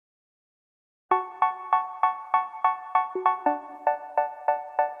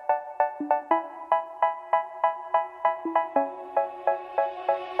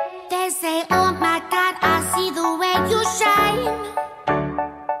They say, oh my God, I see the way you shine.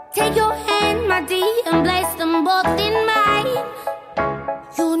 Take your hand, my dear, and place them both in mine.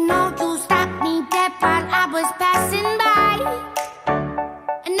 You know you stopped me dead while I was passing by.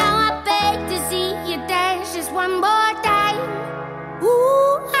 And now I beg to see you dance just one more time.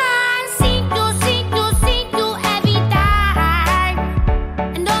 Ooh, I see you every time.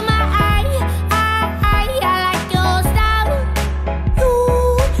 And oh my, I like your style.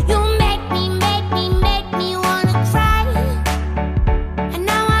 You make me wanna cry. And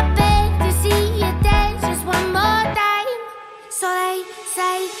now I beg to see you dance just one more time. So they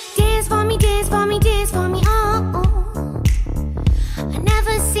say, dance for me, dance for me, dance for me, oh, oh. I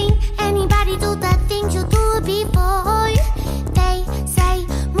never seen anybody do the things you do before. They say,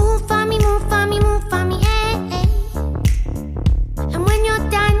 move for me, move for me, move for me, eh, eh. And when you're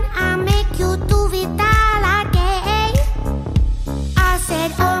done, I'll make you do it all again. I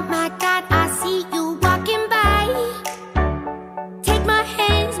said, oh my God, I see you walking by. Take my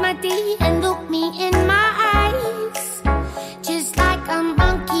hands, my dear,